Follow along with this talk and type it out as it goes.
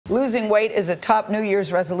Losing weight is a top New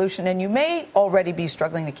Year's resolution, and you may already be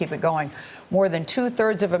struggling to keep it going. More than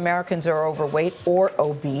 2/3 of Americans are overweight or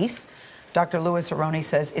obese. Dr. Louis Aronne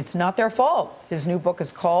says it's not their fault. His new book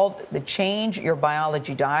is called The Change Your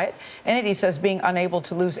Biology Diet. In it, he says being unable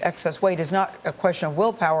to lose excess weight is not a question of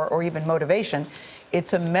willpower or even motivation.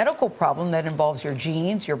 It's a medical problem that involves your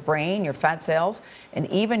genes, your brain, your fat cells, and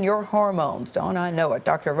even your hormones. Don't I know it?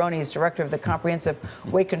 Dr. Aronne is director of the Comprehensive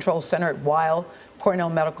Weight Control Center at Weill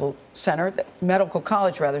Cornell Medical Center, Medical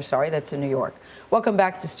College, rather, sorry, that's in New York. Welcome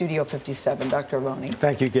back to Studio 57, Dr. Aronne.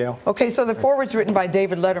 Thank you, Gail. Okay, so the foreword's written by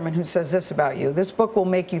David Letterman, who says this about you. This book will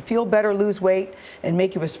make you feel better, lose weight, and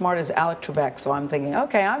make you as smart as Alec Trebek. So I'm thinking,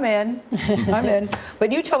 okay, I'm in. I'm in.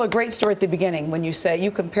 But you tell a great story at the beginning when you say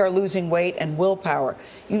you compare losing weight and willpower.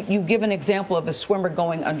 You give an example of a swimmer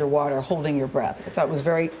going underwater, holding your breath. I thought it was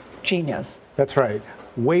very genius. That's right.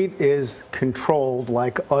 Weight is controlled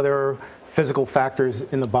like other physical factors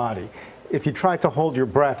in the body. If you try to hold your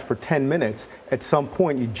breath for 10 minutes, at some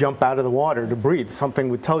point you jump out of the water to breathe. Something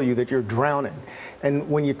would tell you that you're drowning. And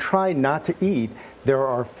when you try not to eat, there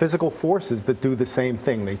are physical forces that do the same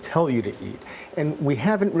thing. They tell you to eat. And we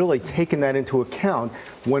haven't really taken that into account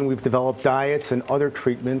when we've developed diets and other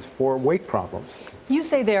treatments for weight problems. You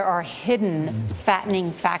say there are hidden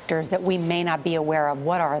fattening factors that we may not be aware of.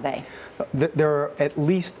 What are they? There are at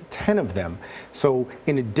least 10 of them. So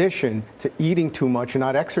in addition to eating too much and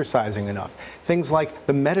not exercising enough, things like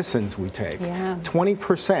the medicines we take.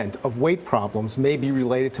 20% of weight problems may be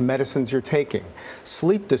related to medicines you're taking.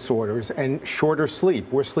 Sleep disorders and shorter sleep.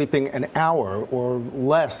 We're sleeping an hour or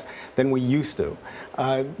less than we used to.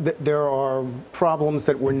 There are problems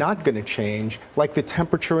that we're not going to change, like the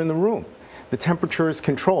temperature in the room. The temperature is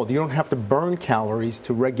controlled. You don't have to burn calories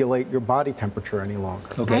to regulate your body temperature any longer.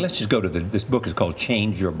 Okay, let's just go to this book is called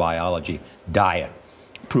Change Your Biology Diet,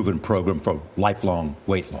 proven program for lifelong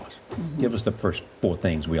weight loss. Give us the first 4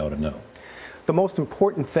 things we ought to know. The most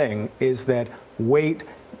important thing is that weight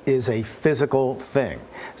is a physical thing,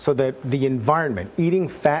 so that the environment, eating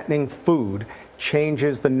fattening food,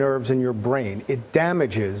 changes the nerves in your brain. It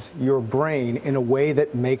damages your brain in a way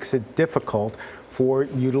that makes it difficult for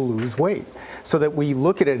you to lose weight. So that we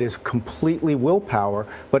look at it as completely willpower,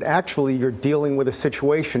 but actually you're dealing with a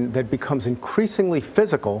situation that becomes increasingly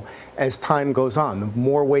physical as time goes on. The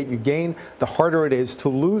more weight you gain, the harder it is to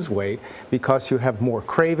lose weight because you have more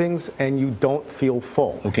cravings and you don't feel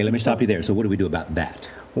full. Okay, let me stop you there. So what do we do about that?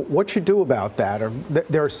 What you do about that are,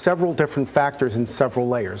 there are several different factors and several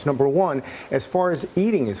layers. Number one, as far as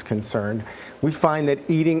eating is concerned, we find that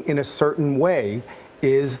eating in a certain way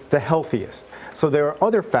is the healthiest. So there are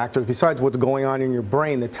other factors besides what's going on in your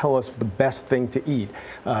brain that tell us the best thing to eat.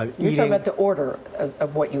 You're talking about the order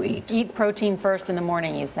of what you eat. Eat protein first in the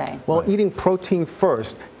morning, you say. Well, eating protein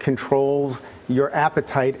first controls your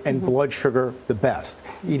appetite and blood sugar the best.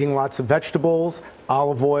 Eating lots of vegetables,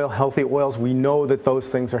 olive oil, healthy oils, we know that those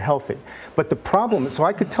things are healthy. But the problem, so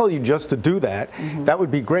I could tell you just to do that, that would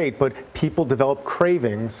be great, but people develop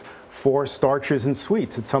cravings for starches and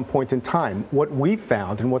sweets at some point in time. What we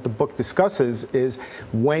found and what the book discusses is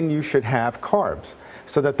when you should have carbs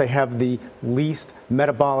so that they have the least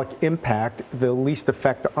metabolic impact, the least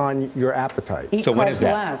effect on your appetite. Eat carbs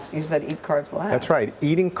last. You said eat carbs last. That's right.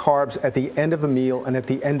 Eating carbs at the end of a meal and at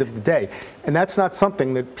the end of the day. And that's not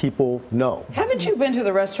something that people know. Haven't you been to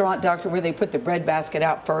the restaurant, doctor, where they put the bread basket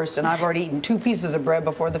out first and I've already eaten 2 pieces of bread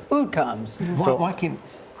before the food comes?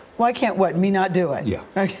 Why can't what? Me not do it? Yeah.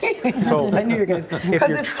 Okay. So I knew you were going to.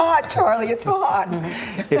 Because it's hot, Charlie. It's hot.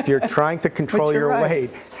 If you're trying to control your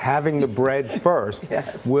weight, having the bread first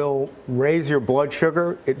will raise your blood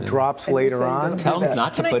sugar. It drops later on. Tell them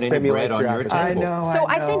not to put any bread on your table. I know. So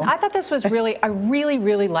I thought this was really, I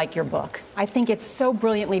really like your book. I think it's so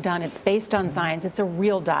brilliantly done. It's based on science. It's a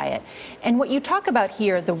real diet. And what you talk about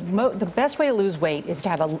here, the best way to lose weight is to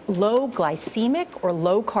have a low glycemic or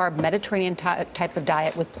low carb Mediterranean type of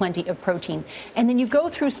diet with plenty of protein. And then you go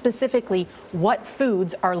through specifically what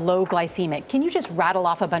foods are low glycemic. Can you just rattle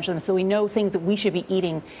off a bunch of them so we know things that we should be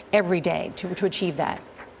eating every day to achieve that?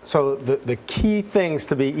 So the key things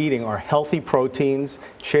to be eating are healthy proteins,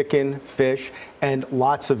 chicken, fish, and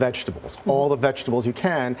lots of vegetables. All the vegetables you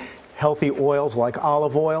can. Healthy oils like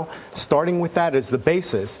olive oil, starting with that as the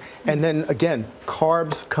basis. And then again,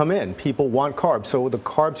 carbs come in. People want carbs. So the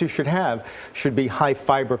carbs you should be high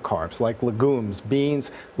fiber carbs, like legumes. Beans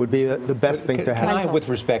would be the best thing to have. Can I, with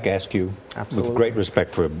respect, ask you, with great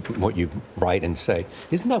respect for what you write and say,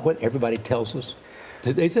 isn't that what everybody tells us?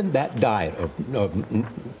 Isn't that diet of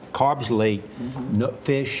carbs late, no,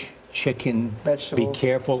 fish, chicken, vegetables, be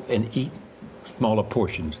careful and eat smaller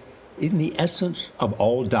portions? Isn't the essence of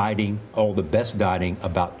all dieting, all the best dieting,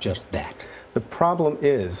 about just that? The problem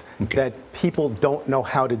is that people don't know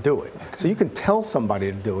how to do it. So you can tell somebody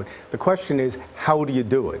to do it. The question is, how do you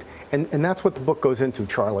do it? And that's what the book goes into,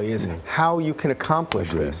 Charlie, is how you can accomplish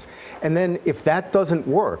this. And then if that doesn't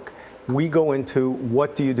work, we go into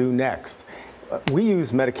what do you do next? We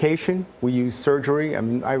use medication, we use surgery. I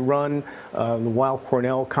mean, I run the Weill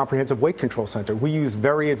Cornell Comprehensive Weight Control Center. We use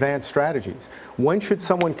very advanced strategies. When should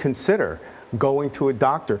someone consider going to a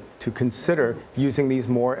doctor to consider using these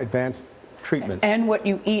more advanced treatments? And what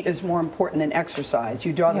you eat is more important than exercise.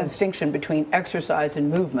 You draw the distinction between exercise and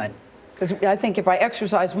movement. Because I think if I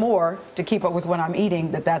exercise more to keep up with what I'm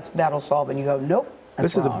eating, that'll solve it. And you go, nope,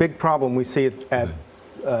 that's This is wrong. a big problem. We see it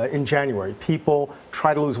in January. People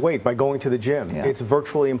try to lose weight by going to the gym. Yeah. It's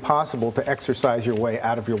virtually impossible to exercise your way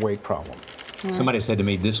out of your weight problem. Somebody said to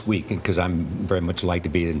me this week, because I'm very much like to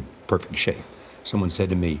be in perfect shape, someone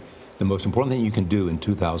said to me, the most important thing you can do in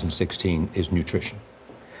 2016 is nutrition.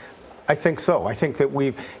 I think so. I think that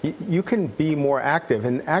you can be more active,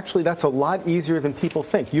 and actually that's a lot easier than people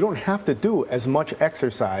think. You don't have to do as much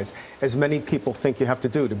exercise as many people think you have to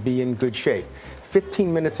do to be in good shape.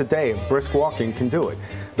 15 minutes a day of brisk walking can do it.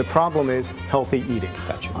 The problem is healthy eating.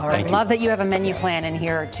 Gotcha. All right. Love that you have a menu plan in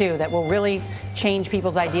here, too, that will really change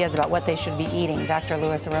people's ideas about what they should be eating. Dr.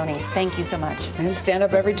 Louis Aronne, thank you so much. And stand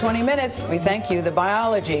up every 20 minutes. We thank you. The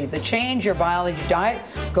biology, the Change Your Biology diet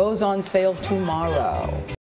goes on sale tomorrow.